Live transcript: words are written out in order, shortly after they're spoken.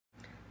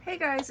Hey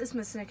guys, it's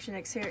Miss Connection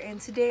X here, and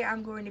today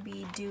I'm going to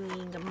be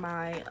doing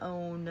my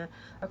own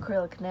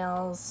acrylic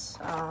nails.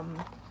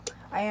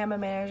 I am a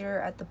manager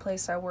at the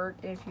place I work.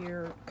 If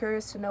you're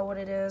curious to know what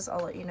it is,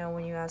 I'll let you know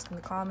when you ask in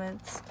the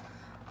comments.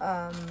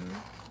 I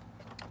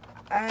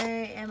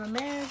am a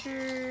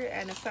manager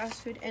in a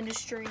fast food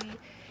industry,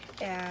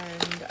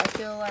 and I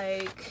feel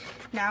like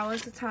now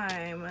is the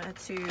time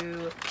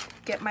to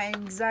get my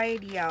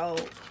anxiety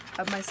out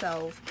of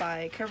myself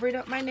by covering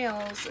up my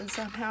nails and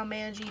somehow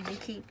managing to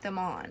keep them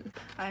on.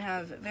 I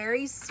have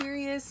very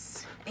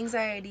serious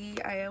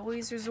anxiety. I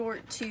always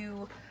resort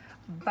to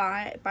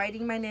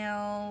biting my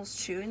nails,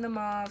 chewing them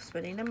off,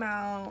 spitting them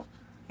out.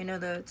 You know,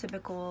 the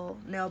typical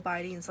nail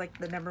biting is like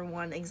the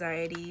 #1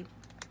 anxiety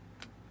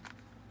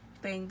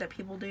thing that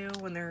people do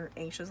when they're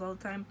anxious all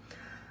the time.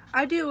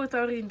 I do it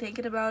without even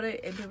thinking about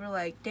it, and people are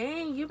like,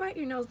 dang, you bite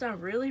your nails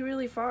down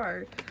really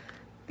far.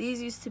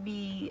 These used to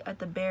be at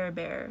the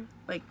bare.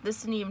 Like,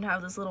 this didn't even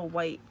have this little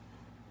white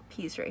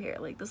piece right here.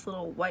 Like, this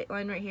little white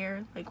line right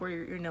here. Like, where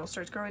your nail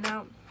starts growing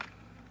out.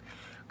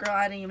 Girl,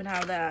 I didn't even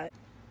have that.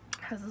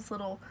 It has this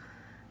little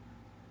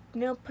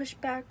nail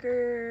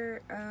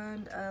pushbacker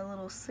and a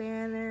little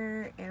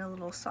sander and a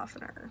little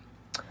softener.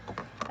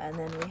 And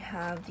then we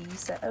have the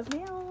set of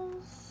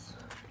nails.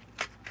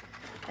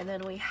 And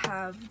then we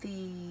have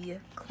the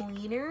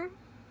cleaner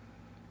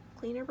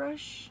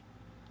brush.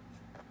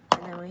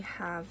 And then we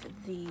have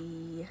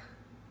the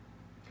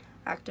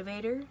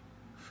activator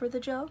for the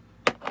gel.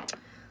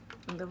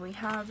 And then we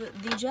have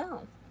the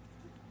gel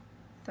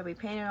that we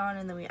paint it on,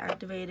 and then we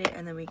activate it,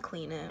 and then we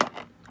clean it.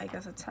 I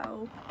guess that's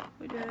how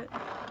we do it. I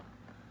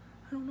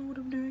don't know what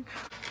I'm doing.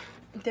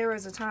 There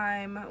was a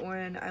time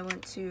when I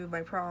went to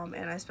my prom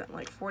and I spent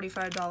like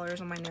 $45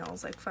 on my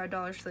nails, like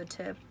 $5 for the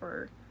tip,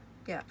 or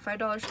yeah,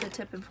 $5 for the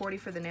tip and $40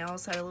 for the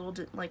nails. Had a little,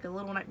 like a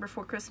little night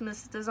before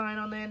Christmas design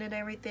on it and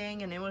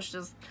everything, and it was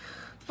just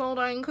so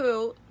dang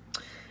cool.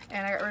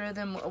 And I ordered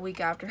them a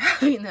week after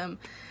having them.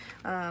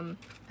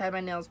 Had my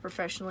nails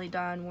professionally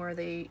done, where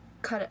they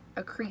cut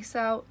a crease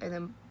out and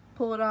then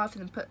pull it off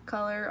and then put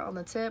color on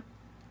the tip.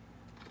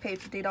 Paid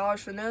 $50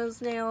 for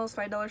those nails,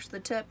 $5 for the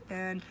tip,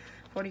 and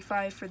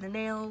 $45 for the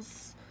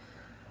nails.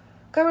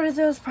 Got rid of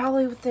those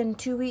probably within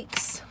 2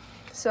 weeks.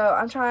 So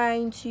I'm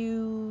trying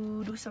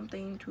to do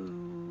something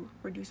to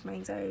reduce my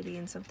anxiety,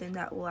 and something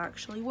that will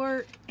actually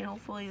work, and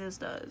hopefully this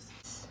does.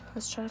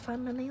 Let's try to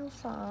find my nail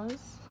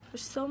size.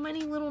 There's so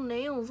many little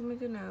nails, oh my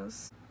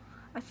goodness.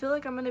 I feel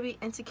like I'm gonna be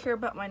insecure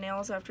about my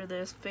nails after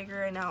this,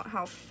 figuring out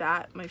how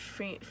fat my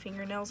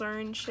fingernails are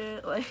and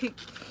shit. Like,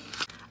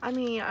 I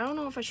mean, I don't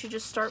know if I should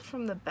just start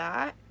from the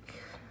back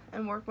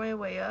and work my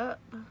way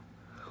up,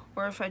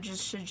 or if I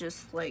should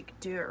just like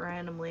do it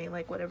randomly,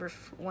 like whatever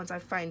ones I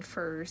find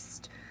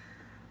first.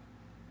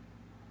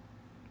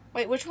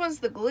 Wait, which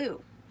one's the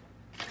glue?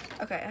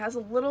 Okay, it has a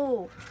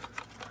little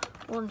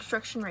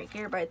instruction right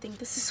here, but I think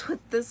this is what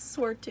this is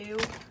for too.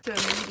 To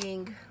a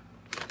meeting.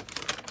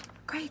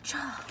 Great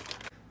job.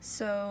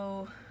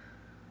 So,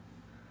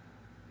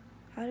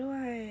 how do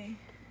I?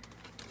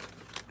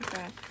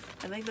 Okay,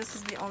 I think this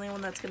is the only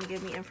one that's gonna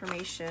give me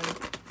information.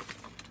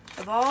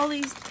 Of all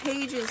these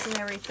pages and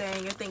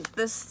everything, I think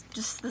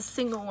just the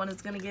single one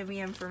is gonna give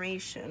me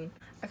information.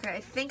 Okay,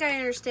 I think I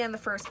understand the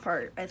first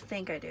part. I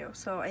think I do.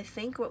 So I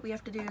think what we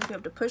have to do is we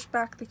have to push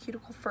back the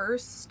cuticle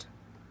first.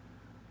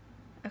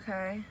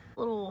 Okay.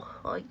 Little,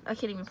 like, I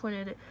can't even point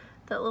at it.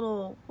 That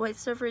little white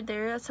stuff right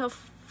there, that's how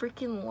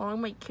freaking long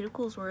my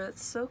cuticles were.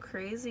 That's so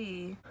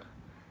crazy.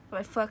 If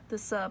I fuck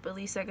this up, at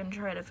least I can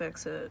try to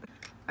fix it.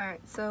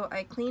 Alright, so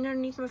I cleaned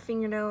underneath my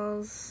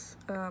fingernails.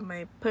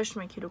 I pushed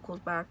my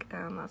cuticles back,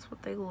 and that's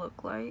what they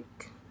look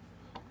like.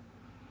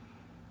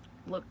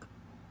 Look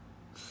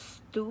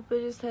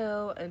stupid as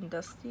hell and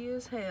dusty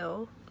as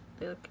hell.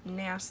 They look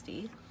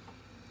nasty.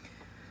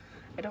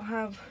 I don't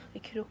have a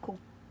cuticle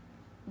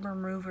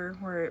remover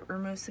where it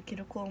removes the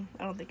cuticle.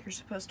 I don't think you're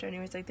supposed to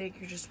anyways. I think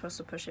you're just supposed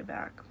to push it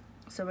back.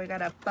 So we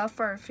gotta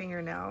buff our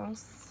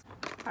fingernails.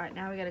 Alright,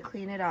 now we gotta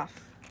clean it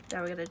off.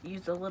 Now we gotta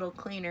use a little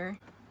cleaner.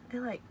 It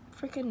like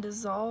freaking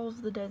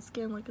dissolves the dead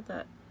skin. Look at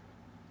that.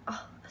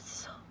 Oh,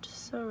 it's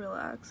just so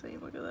relaxing.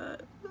 Look at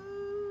that.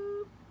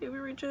 Can we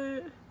reach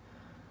it?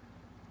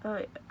 Oh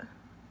yeah.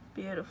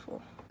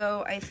 Beautiful.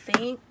 So I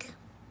think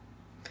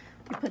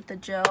we put the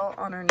gel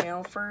on our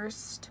nail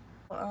first.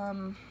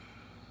 I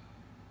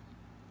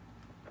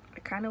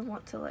kind of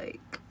want to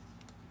like,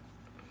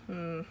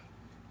 I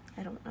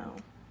don't know.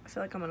 I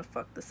feel like I'm gonna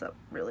fuck this up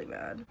really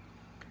bad.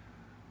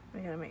 We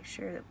gotta make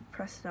sure that we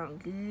press it on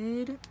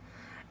good.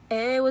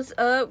 Hey, what's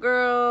up,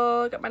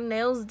 girl? Got my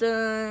nails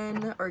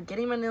done, or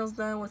getting my nails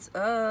done. What's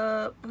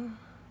up? And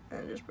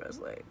just press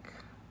like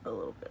a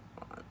little bit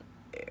on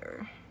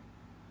there.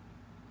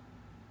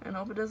 And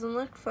hope it doesn't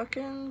look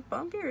fucking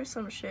bumpy or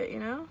some shit, you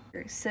know?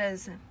 It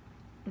says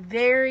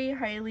very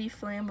highly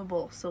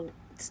flammable, so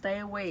stay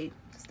away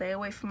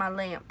from my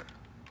lamp.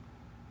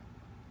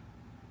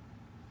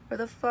 Where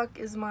the fuck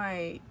is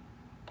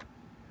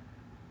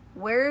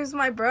where's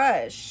my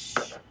brush?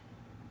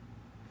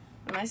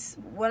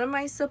 What am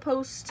I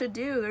supposed to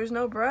do? There's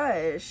no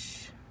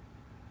brush.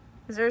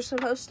 Is there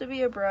supposed to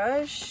be a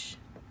brush?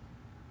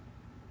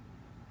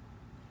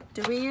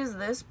 Do we use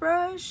this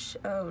brush?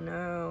 Oh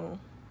no.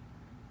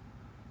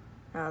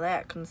 Now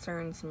that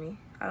concerns me.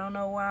 I don't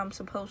know what I'm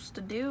supposed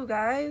to do,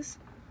 guys.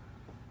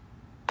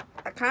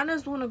 I kind of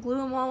just want to glue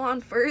them all on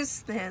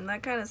first then.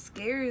 That kind of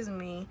scares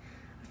me.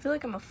 I feel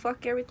like I'm gonna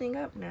fuck everything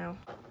up now.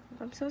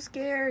 I'm so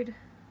scared.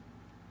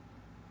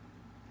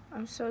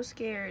 I'm so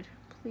scared.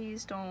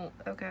 Please don't.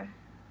 Okay.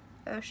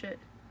 Oh shit.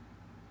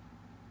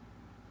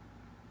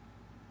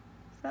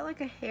 Is that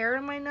like a hair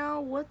in my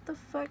nail? What the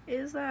fuck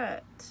is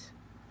that?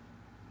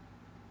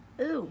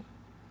 Ooh.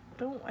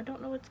 I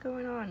don't know what's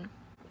going on.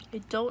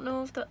 I don't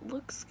know if that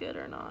looks good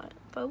or not.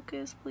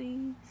 Focus,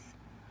 please.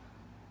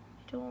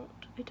 I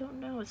don't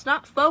know. It's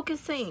not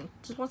focusing.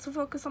 Just wants to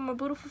focus on my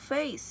beautiful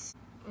face.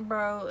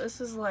 Bro, this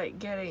is like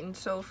getting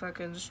so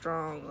fucking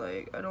strong.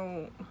 Like, I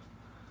don't...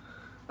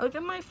 Look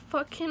at my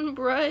fucking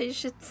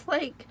brush. It's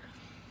like...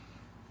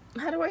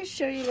 How do I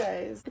show you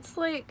guys? It's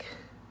like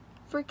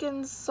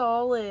freaking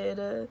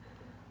solid.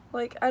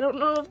 Like, I don't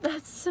know if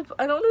that's...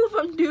 I don't know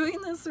if I'm doing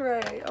this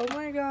right. Oh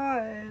my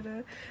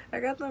god. I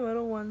got the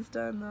middle ones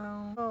done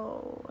though.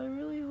 Oh, I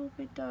really hope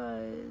it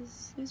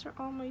does. These are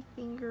all my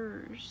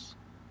fingers.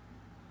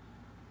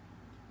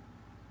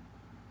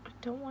 I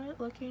don't want it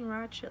looking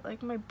ratchet.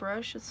 Like, my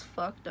brush is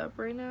fucked up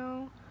right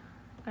now.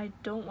 I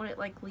don't want it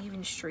like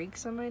leaving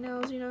streaks on my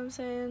nails, you know what I'm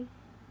saying?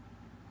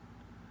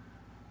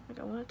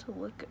 Like, I want it to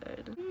look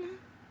good.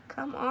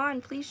 Come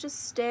on, please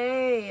just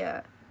stay.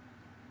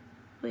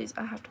 Please,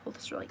 I have to hold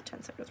this for like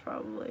 10 seconds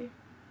probably.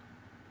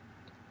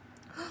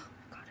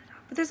 Got it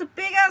out. But there's a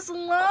big ass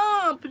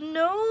lump.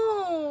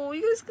 No,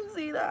 you guys can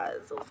see that.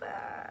 It's so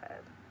sad.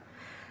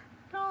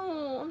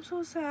 No, I'm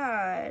so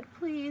sad.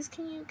 Please,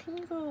 can you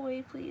go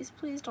away, please?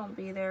 Please don't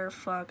be there.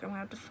 Fuck, I'm gonna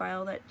have to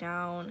file that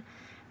down.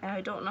 And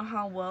I don't know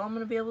how well I'm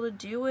gonna be able to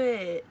do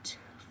it.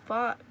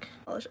 Fuck.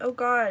 Oh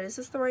god, is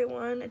this the right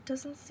one? It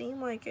doesn't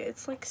seem like it.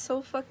 It's like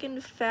so fucking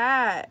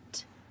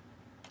fat.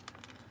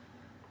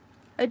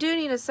 I do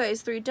need a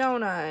size 3,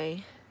 don't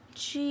I?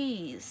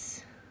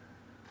 Jeez.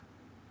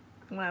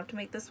 I'm gonna have to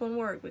make this one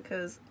work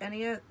because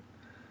any of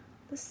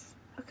this...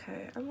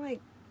 Okay, I'm like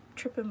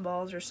tripping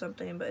balls or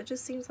something, but it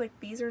just seems like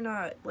these are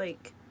not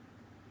like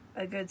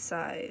a good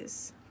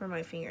size for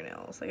my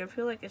fingernails. Like, I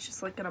feel like it's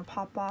just like gonna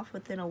pop off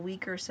within a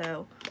week or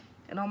so,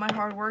 and all my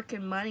hard work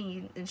and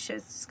money and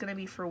shit's just gonna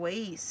be for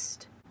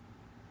waste.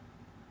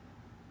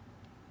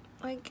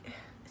 Like,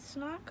 it's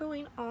not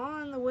going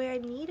on the way I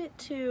need it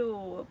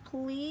to.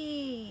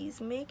 Please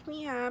make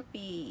me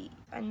happy.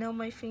 I know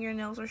my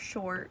fingernails are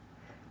short.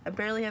 I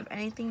barely have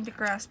anything to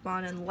grasp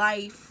on in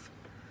life,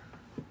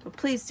 but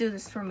please do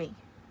this for me.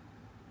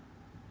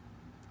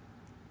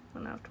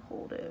 I'm gonna have to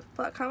hold it.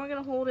 Fuck, how am I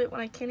gonna hold it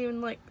when I can't even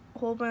like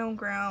hold my own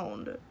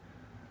ground?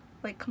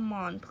 Like, come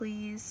on,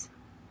 please.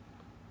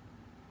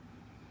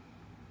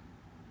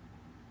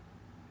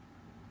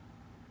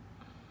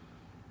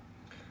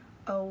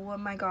 Oh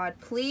my god,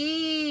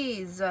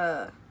 please!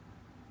 The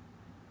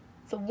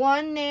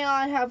one nail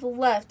I have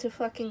left to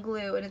fucking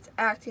glue, and it's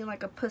acting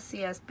like a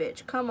pussy ass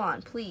bitch. Come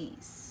on,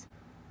 please.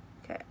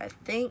 Okay, I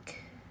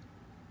think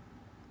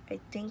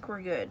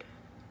we're good.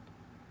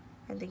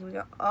 I think we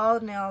got all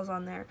the nails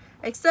on there.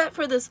 Except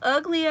for this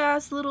ugly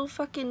ass little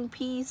fucking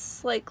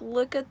piece. Like,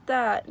 look at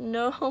that.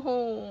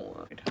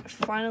 No. I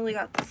finally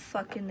got the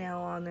fucking nail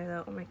on there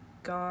though. Oh my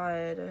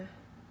god.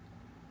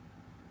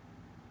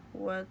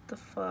 What the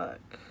fuck?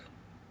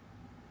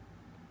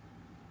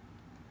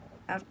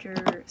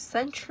 After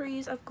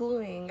centuries of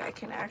gluing, I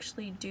can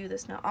actually do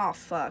this now. Oh,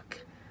 fuck.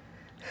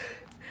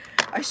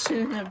 I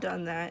shouldn't have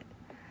done that.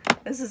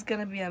 This is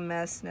gonna be a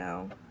mess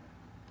now.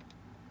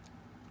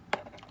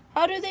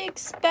 How do they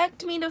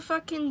expect me to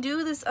fucking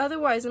do this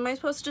otherwise? Am I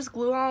supposed to just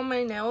glue all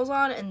my nails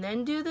on and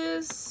then do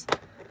this?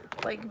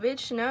 Like,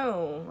 bitch,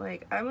 no.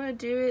 Like, I'm gonna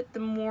do it the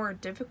more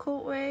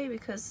difficult way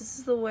because this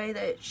is the way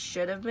that it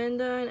should have been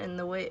done and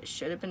the way it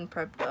should have been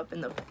prepped up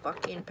in the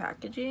fucking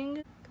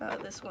packaging.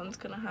 God, this one's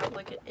gonna have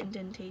like an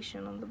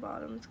indentation on the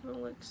bottom. It's gonna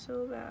look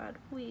so bad.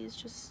 Please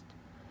just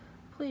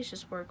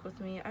work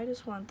with me. I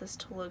just want this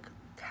to look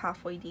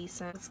halfway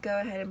decent. Let's go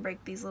ahead and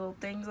break these little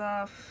things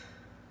off.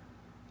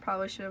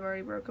 Probably should have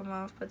already broke them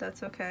off, but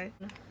that's okay.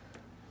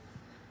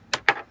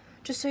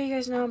 Just so you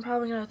guys know, I'm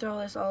probably gonna throw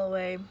this all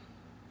away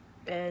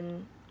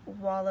and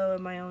wallow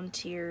in my own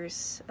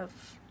tears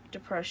of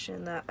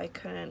depression that I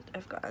couldn't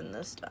have gotten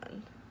this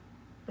done.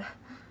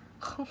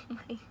 Oh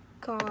my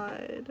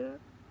god.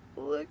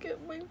 Look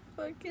at my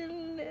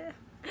fucking nail.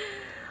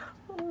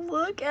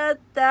 Look at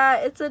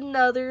that. It's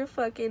another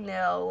fucking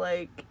nail.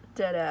 Like,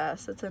 dead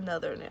ass. It's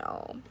another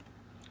nail.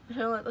 You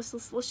know what? Let's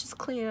just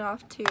clean it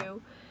off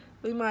too.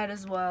 We might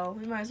as well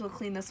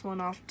clean this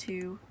one off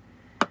too,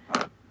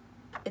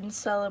 in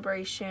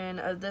celebration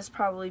of this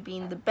probably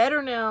being the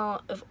better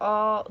nail of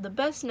all, the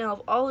best nail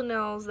of all the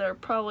nails that are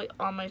probably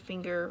on my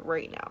finger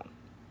right now.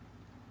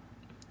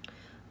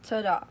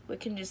 Ta-da! We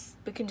can just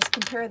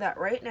compare that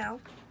right now.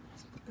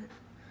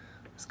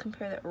 Let's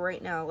compare that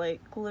right now.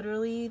 Like,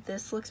 literally,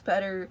 this looks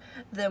better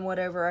than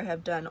whatever I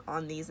have done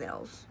on these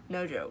nails.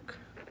 No joke.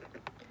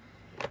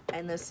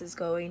 and this is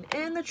going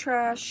in the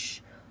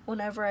trash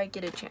whenever I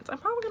get a chance. I'm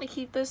probably gonna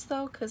keep this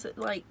though, because it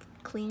like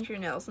cleans your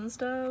nails and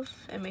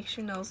stuff and makes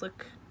your nails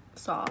look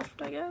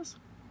soft, I guess.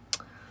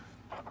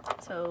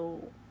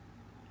 So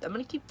I'm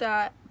gonna keep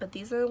that, but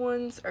these other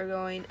ones are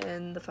going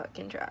in the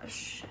fucking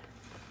trash.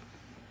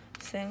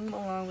 Same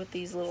along with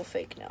these little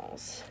fake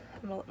nails.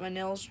 I'm gonna let my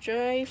nails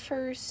dry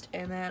first,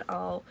 and then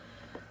I'll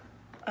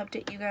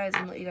update you guys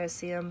and let you guys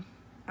see them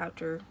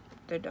after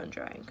they're done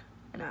drying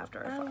and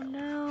after I file. Oh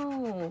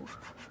no!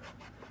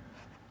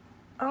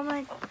 Oh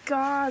my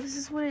god, this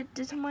is what it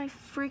did to my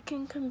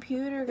freaking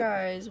computer,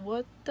 guys.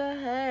 What the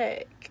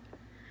heck?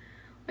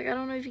 Like, I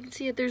don't know if you can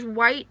see it. There's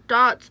white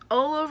dots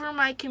all over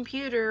my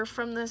computer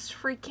from this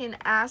freaking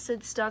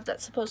acid stuff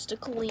that's supposed to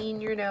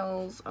clean your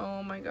nails.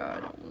 Oh my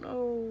god, oh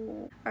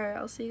no. Alright,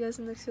 I'll see you guys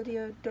in the next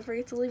video. Don't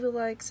forget to leave a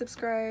like,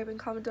 subscribe, and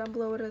comment down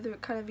below what other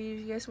kind of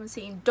videos you guys want to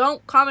see. And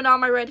don't comment on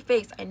my red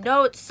face. I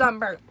know it's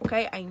sunburnt,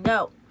 okay? I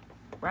know.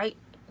 Right?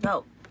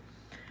 No.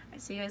 I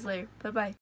see you guys later. Bye-bye.